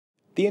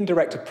The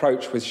indirect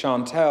approach with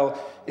Chantel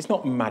is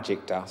not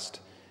magic dust.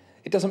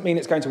 It doesn't mean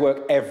it's going to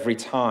work every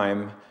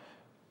time,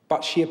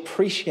 but she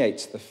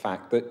appreciates the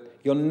fact that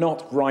you're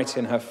not right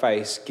in her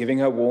face, giving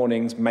her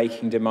warnings,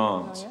 making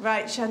demands.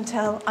 Right,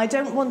 Chantel, I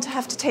don't want to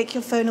have to take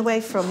your phone away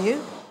from you.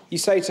 You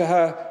say to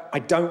her, I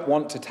don't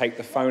want to take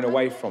the phone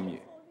away from you.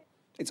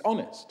 It's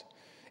honest.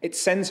 It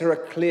sends her a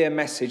clear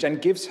message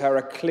and gives her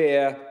a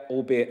clear,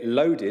 albeit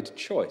loaded,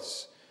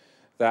 choice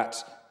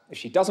that if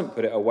she doesn't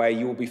put it away,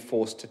 you will be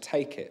forced to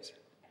take it.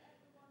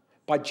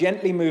 By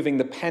gently moving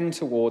the pen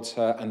towards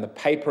her and the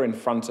paper in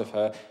front of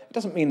her, it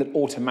doesn't mean that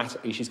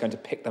automatically she's going to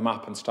pick them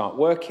up and start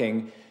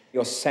working.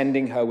 You're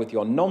sending her with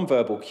your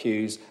non-verbal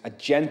cues a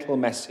gentle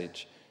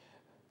message.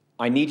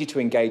 I need you to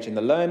engage in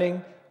the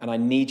learning, and I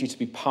need you to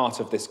be part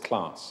of this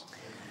class.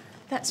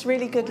 That's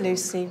really good,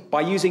 Lucy.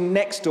 By using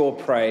next door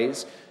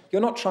praise,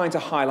 you're not trying to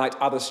highlight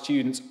other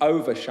students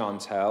over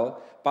Chantel,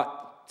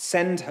 but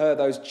send her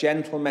those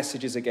gentle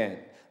messages again.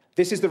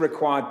 This is the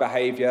required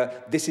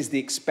behaviour. This is the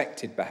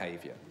expected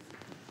behaviour.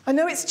 I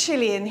know it's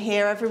chilly in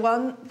here,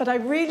 everyone, but I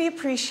really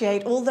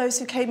appreciate all those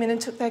who came in and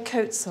took their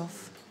coats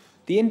off.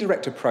 The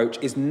indirect approach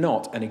is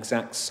not an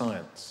exact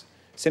science.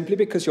 Simply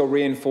because you're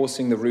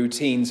reinforcing the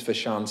routines for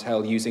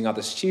Chantel using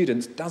other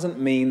students doesn't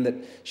mean that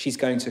she's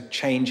going to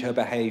change her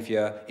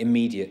behaviour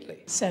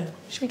immediately. So,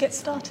 should we get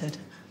started?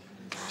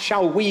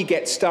 Shall we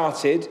get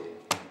started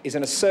is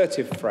an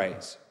assertive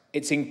phrase.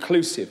 It's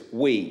inclusive,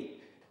 we.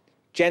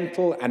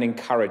 Gentle and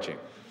encouraging.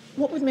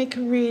 What would make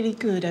a really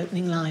good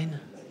opening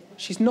line?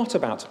 She's not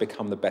about to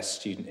become the best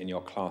student in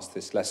your class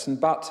this lesson,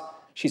 but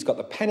she's got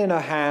the pen in her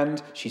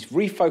hand, she's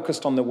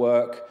refocused on the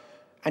work,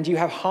 and you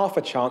have half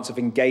a chance of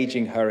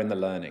engaging her in the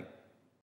learning.